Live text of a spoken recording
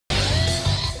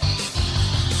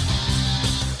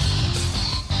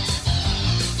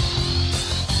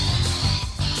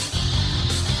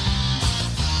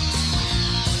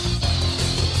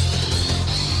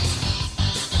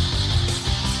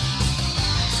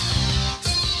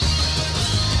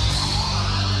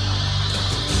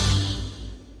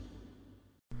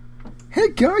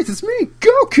guys, it's me,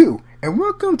 Goku, and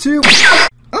welcome to...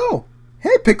 Oh,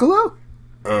 hey Piccolo!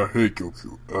 Hey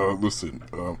Goku, listen,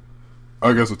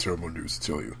 I got some terrible news to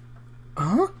tell you.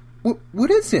 Huh? What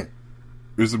is it?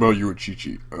 It's about you and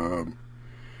Chi-Chi.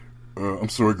 I'm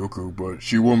sorry Goku, but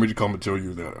she wanted me to come and tell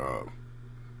you that,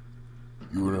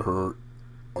 you and her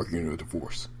are getting a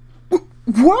divorce.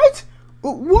 What?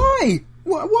 Why?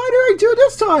 Why did I do it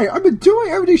this time? I've been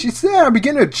doing everything she said. I've been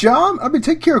getting a job. I've been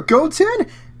taking care of Goten.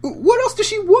 What else does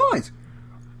she want?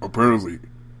 Apparently,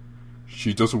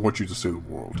 she doesn't want you to save the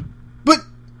world. But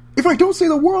if I don't save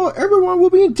the world, everyone will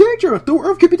be in danger. The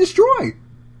Earth could be destroyed.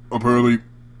 Apparently,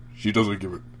 she doesn't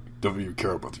even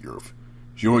care about the Earth.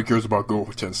 She only cares about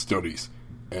Goten's studies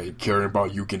and caring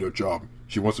about you getting a job.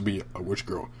 She wants to be a witch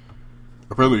girl.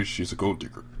 Apparently, she's a gold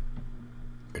digger.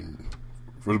 And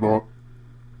first of all,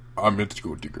 I'm into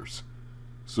gold diggers.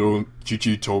 So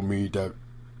Chi-Chi told me that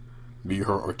me and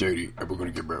her are dating and we're gonna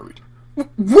get married.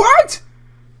 What?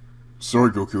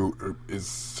 Sorry, Goku.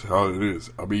 It's how it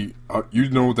is. I mean, you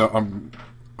know that I'm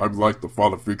like the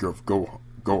father figure of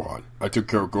Gohan. I took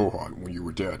care of Gohan when you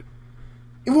were dead.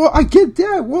 Well, I get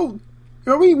that. Well,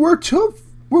 I mean, we're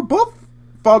both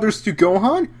fathers to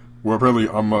Gohan. Well, apparently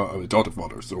I'm an adopted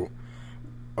father, so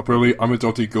apparently I'm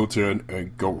adopting Goten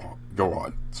and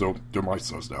Gohan. So they're my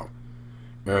sons now.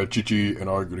 And Chi-Chi and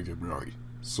I are gonna get married.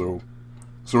 So,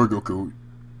 sorry Goku,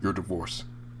 you're divorced.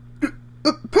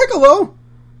 Piccolo!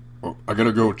 Oh, I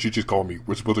gotta go. Chi-Chi's calling me.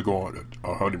 We're supposed to go on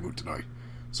a honeymoon tonight.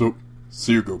 So,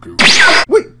 see you, Goku.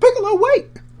 Wait, Piccolo, wait!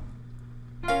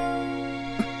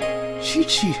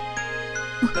 Chi-Chi,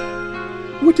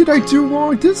 what did I do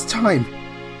wrong this time?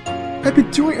 I've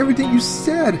been doing everything you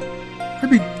said. I've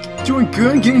been doing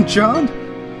good, getting a job,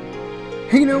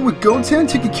 hanging out with Goten,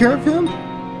 taking care of him,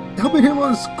 helping him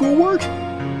on his schoolwork.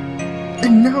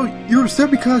 And now you're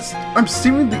upset because I'm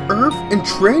saving the Earth and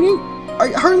training?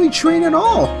 I hardly train at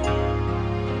all.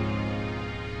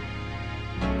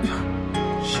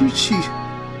 Chi-Chi,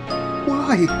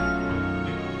 why?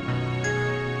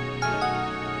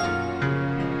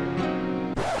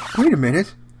 Wait a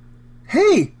minute.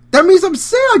 Hey, that means I'm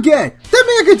sane again. That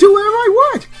means I can do whatever I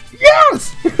want.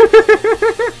 Yes!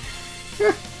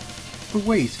 But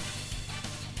wait.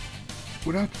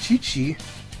 Without Chi-Chi,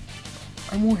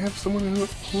 I won't have someone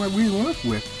who I really love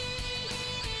with.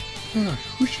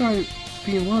 Who should I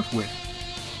be in love with?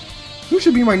 Who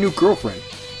should be my new girlfriend?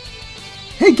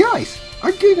 Hey guys,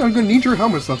 I'm gonna need your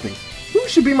help with something. Who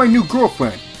should be my new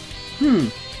girlfriend?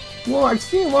 Well, I've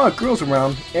seen a lot of girls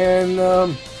around, and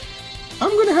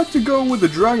I'm gonna have to go with the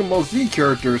Dragon Ball Z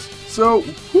characters. So,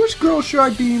 which girl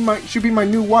should be my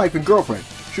new wife and girlfriend?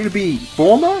 Should it be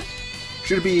Bulma?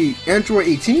 Should it be Android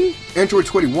 18? Android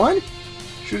 21?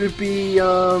 Should it be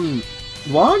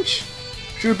Launch?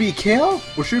 Should it be Kale?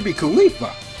 Or should it be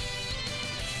Caulifla?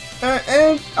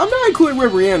 And I'm not including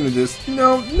Rebellion in this.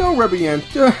 No Rebellion.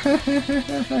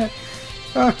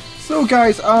 So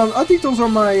guys, I think those are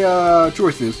my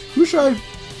choices. Who should I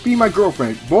be my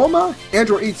girlfriend? Bulma,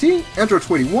 Android 18, Android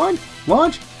 21,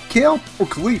 Launch, Kale, or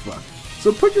Caulifla?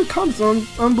 So put your comments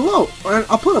on below, and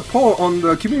I'll put a poll on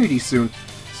the community soon.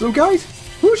 So guys,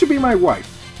 who should be my wife?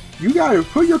 You gotta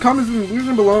put your comments in the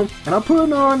description below, and I'll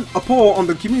put on a poll on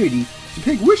the community to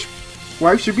pick which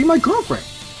wife should be my girlfriend.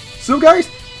 So guys,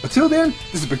 until then,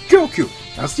 this has been Goku.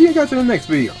 I'll see you guys in the next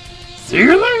video. See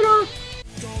you later!